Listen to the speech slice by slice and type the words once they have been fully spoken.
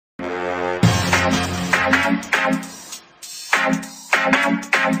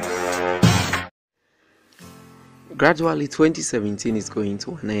Gradually 2017 is going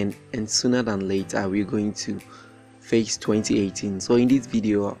to an end, and sooner than later we're going to face 2018. So in this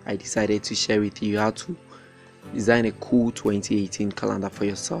video I decided to share with you how to design a cool 2018 calendar for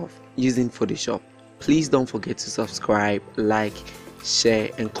yourself using Photoshop. Please don't forget to subscribe, like,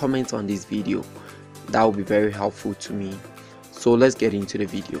 share and comment on this video. That will be very helpful to me. So let's get into the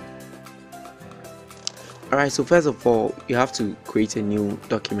video. Alright, so first of all you have to create a new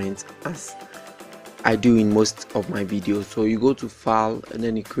document, as I do in most of my videos. So you go to file and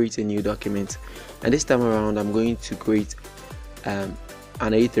then you create a new document, and this time around I'm going to create an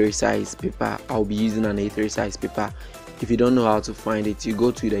A3 size paper. I'll be using an A3 size paper. If you don't know how to find it, you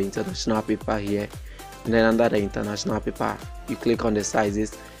go to the international paper here, and then under the international paper you click on the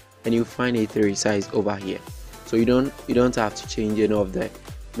sizes and you find A3 size over here. So you don't have to change any of the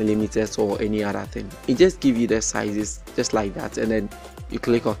millimeters or any other thing. It just gives you the sizes just like that, and then you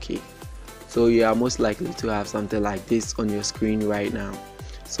click OK. So you are most likely to have something like this on your screen right now.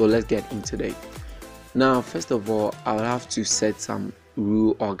 So let's get into it. Now first of all I'll have to set some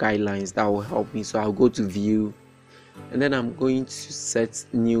rule or guidelines that will help me. So I'll go to view and then I'm going to set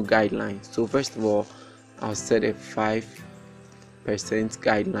new guidelines. So first of all I'll set a 5%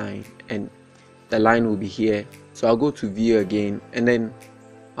 guideline and the line will be here. So I'll go to view again and then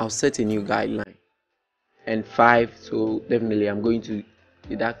I'll set a new guideline and 5. So definitely I'm going to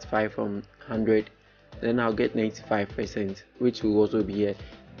deduct 5 from 100, then I'll get 95%, which will also be here,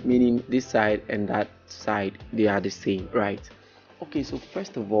 meaning this side and that side they are the same, right? Okay, so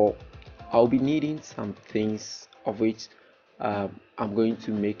first of all I'll be needing some things of which I'm going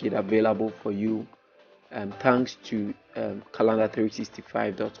to make it available for you thanks to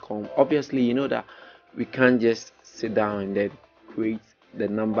calendar365.com. obviously you know that we can't just sit down and then create the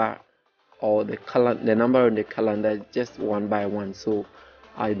number or the number on the calendar just one by one. So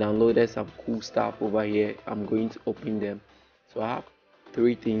I downloaded some cool stuff over here. I'm going to open them. So I have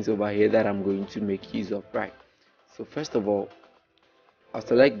 3 things over here that I'm going to make use of, right? So first of all I'll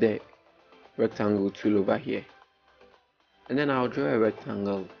select the rectangle tool over here, and then I'll draw a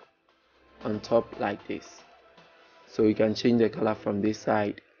rectangle on top like this. So you can change the color from this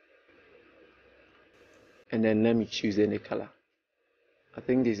side, and then let me choose any color. I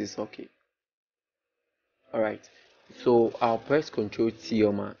think this is okay. Alright, so I'll press Ctrl T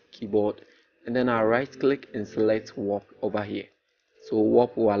on my keyboard, and then I'll right click and select warp over here. So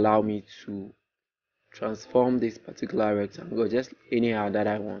warp will allow me to transform this particular rectangle just anyhow that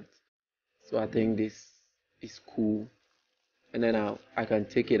I want. So I think this is cool, and then I can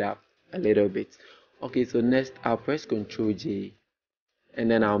take it up a little bit. Okay, so next I'll press Ctrl J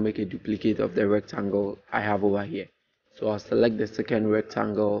and then I'll make a duplicate of the rectangle I have over here. So I'll select the second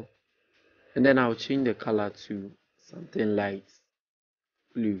rectangle and then I'll change the color to something light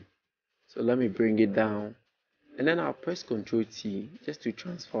blue. So let me bring it down, and then I'll press Ctrl T just to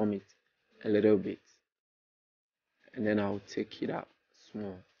transform it a little bit, and then I'll take it up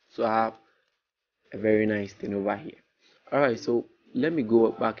small. So I have a very nice thing over here. Alright, so let me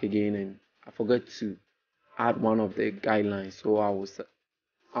go back again, and I forgot to add one of the guidelines. So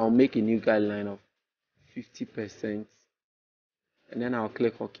I'll make a new guideline of 50%, and then I'll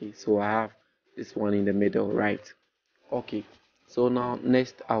click OK. So I have this one in the middle, right? Okay, so now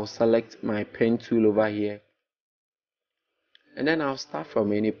next I'll select my pen tool over here, and then I'll start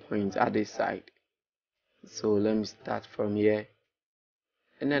from any point at this side. So let me start from here,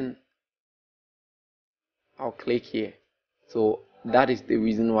 and then I'll click here. So that is the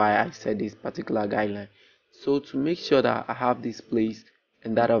reason why I set this particular guideline. So to make sure that I have this place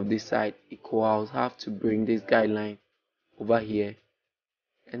and that of this side equal, I'll have to bring this guideline over here,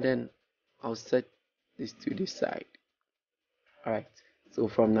 and then I'll set this to this side. Alright, so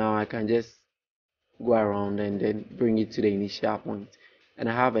from now I can just go around and then bring it to the initial point, and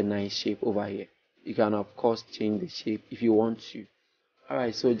I have a nice shape over here. You can of course change the shape if you want to.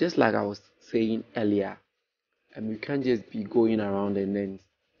 Alright, so just like I was saying earlier, you can't just be going around and then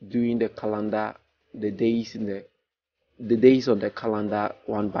doing the calendar, the days on the calendar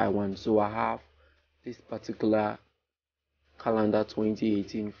one by one. So I have this particular calendar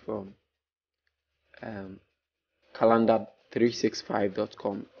 2018 from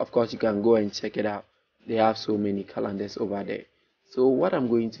calendar365.com. Of course you can go and check it out. They have so many calendars over there. So what I'm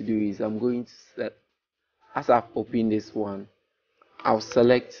going to do is I'm going to set, as I've opened this one, I'll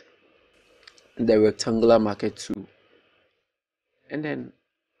select the rectangular marquee tool, and then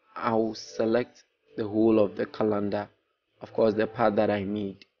I'll select the whole of the calendar, of course the part that I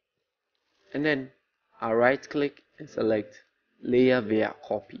need, and then I'll right click and select layer via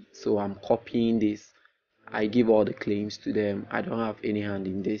copy. So I'm copying this I give all the claims to them. I don't have any hand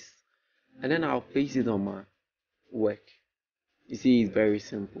in this. And then I'll place it on my work. You see, it's very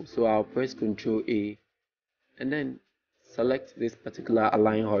simple. So I'll press Ctrl A and then select this particular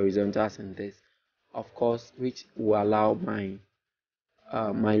align horizontals and this, of course, which will allow my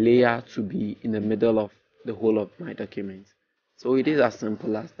my layer to be in the middle of the whole of my document. So it is as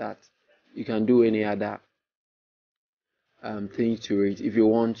simple as that. You can do any other thing to it if you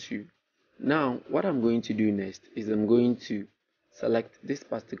want to. Now what I'm going to do next is I'm going to select this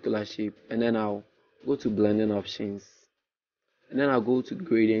particular shape and then I'll go to blending options and then I'll go to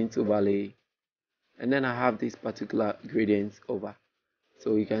gradient overlay and then I have this particular gradient over.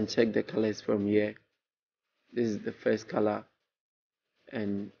 So you can check the colors from here. This is the first color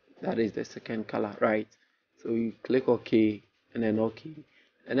and that is the second color, right? So you click OK and then OK,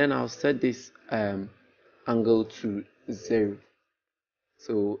 and then I'll set this angle to 0,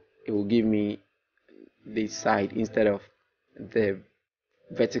 so it will give me this side instead of the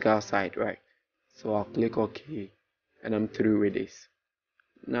vertical side, right? So I'll click OK and I'm through with this.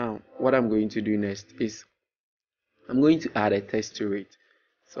 Now what I'm going to do next is I'm going to add a text to it.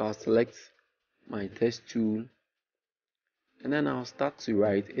 So I'll select my text tool and then I'll start to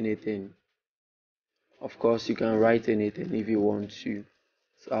write anything. Of course, you can write anything if you want to.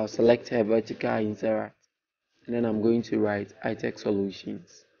 So I'll select HelveticaInserat and then I'm going to write iTech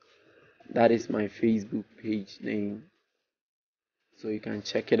Solutions. That is my Facebook page name. So you can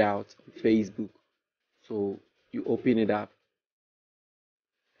check it out on Facebook. So you open it up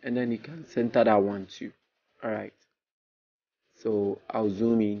and then you can center that one too. Alright. So I'll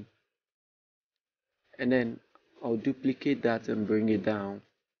zoom in and then I'll duplicate that and bring it down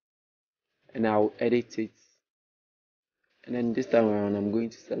and I'll edit it. And then this time around I'm going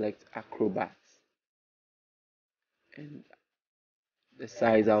to select Acrobat and the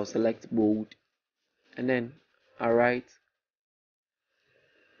size I'll select bold and then I'll write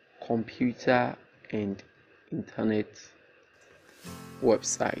computer and internet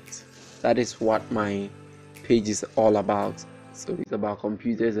website. That is what my page is all about. So it's about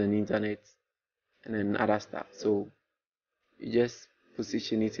computers and internet and then other stuff. So you just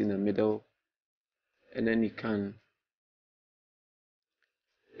position it in the middle and then you can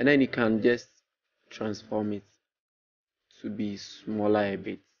just transform it to be smaller a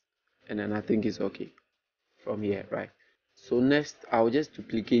bit and then I think it's okay from here, right? So next I'll just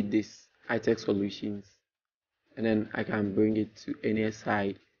duplicate this iTech Solutions and then I can bring it to any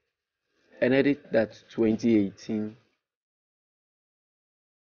side and edit that to 2018.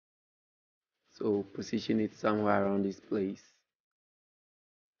 So position it somewhere around this place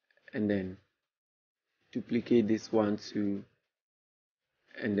and then duplicate this one too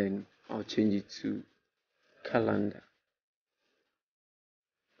and then I'll change it to calendar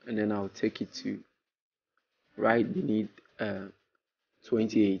and then I'll take it to right beneath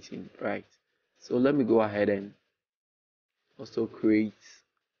 2018, right? So let me go ahead and also create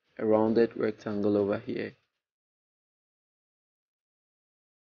a rounded rectangle over here.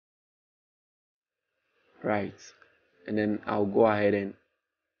 Right, and then I'll go ahead and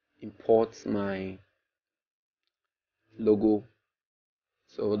import my logo.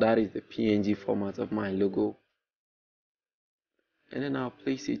 So that is the PNG format of my logo and then I'll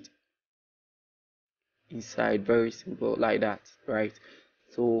place it inside, very simple like that, right?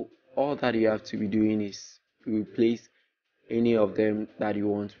 So all that you have to be doing is replace any of them that you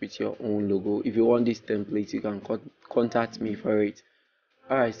want with your own logo. If you want this template you can contact me for it.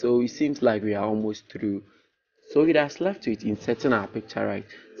 Alright, so it seems like we are almost through. So it has left with inserting our picture, right?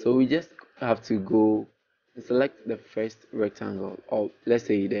 So we just have to go and select the first rectangle, or let's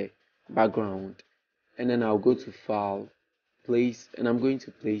say the background, and then I'll go to file, place, and I'm going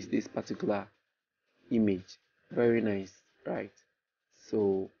to place this particular image. Very nice, right?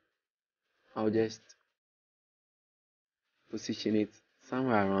 So I'll just position it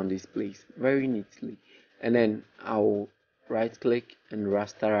somewhere around this place very neatly and then I'll right click and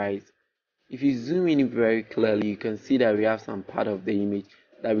rasterize. If you zoom in very clearly you can see that we have some part of the image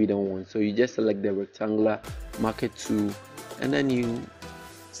that we don't want, so you just select the rectangular marquee tool and then you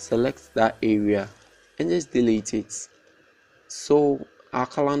select that area and just delete it. So our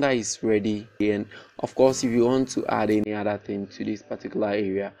calendar is ready, and of course if you want to add any other thing to this particular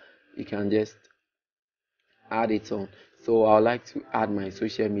area you can just add it on. So I would like to add my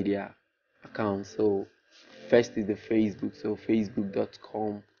social media account. So first is the Facebook, so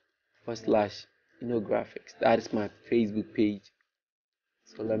facebook.com/graphics. That is my Facebook page.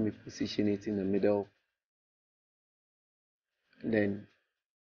 So let me position it in the middle and then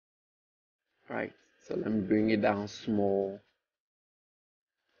right, so let me bring it down small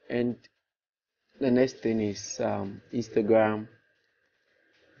and The next thing is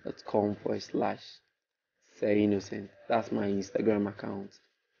Instagram.com/Say Innocent. That's my Instagram account.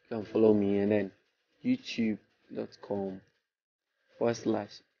 You can follow me, and then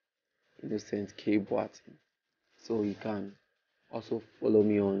YouTube.com/Innocent K Boateng. So you can also follow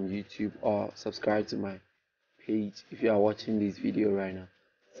me on YouTube or subscribe to my page if you are watching this video right now.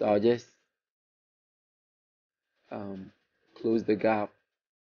 So I'll just close the gap,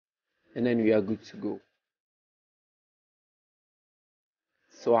 and then we are good to go.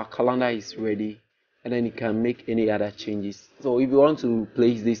 So our calendar is ready, and then you can make any other changes. So if you want to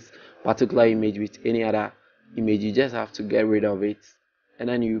place this particular image with any other image, you just have to get rid of it, and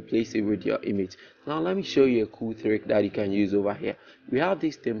then you replace it with your image. Now let me show you a cool trick that you can use over here. We have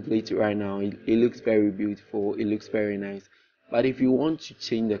this template right now. It looks very beautiful, it looks very nice, but if you want to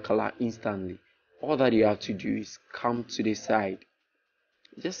change the color instantly, all that you have to do is come to the side,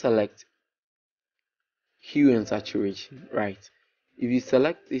 just select hue and saturation. Right, if you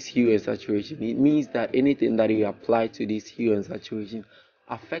select this hue and saturation, it means that anything that you apply to this hue and saturation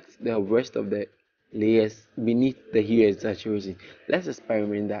affects the rest of the layers beneath the hue and saturation. Let's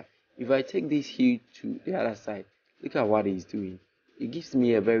experiment that. If I take this hue to the other side, look at what it's doing. It gives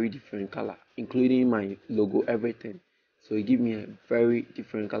me a very different color, including my logo, everything. So it gives me a very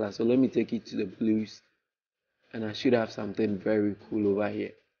different color. So let me take it to the blues, and I should have something very cool over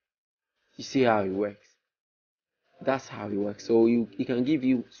here. You see how it works? That's how it works. So it can give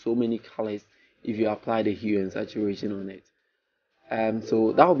you so many colors if you apply the hue and saturation on it.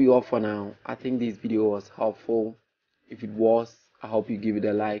 So that will be all for now. I think this video was helpful. If it was, I hope you give it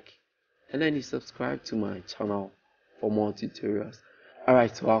a like, and then you subscribe to my channel for more tutorials.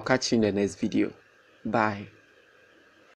 Alright, so I'll catch you in the next video. Bye.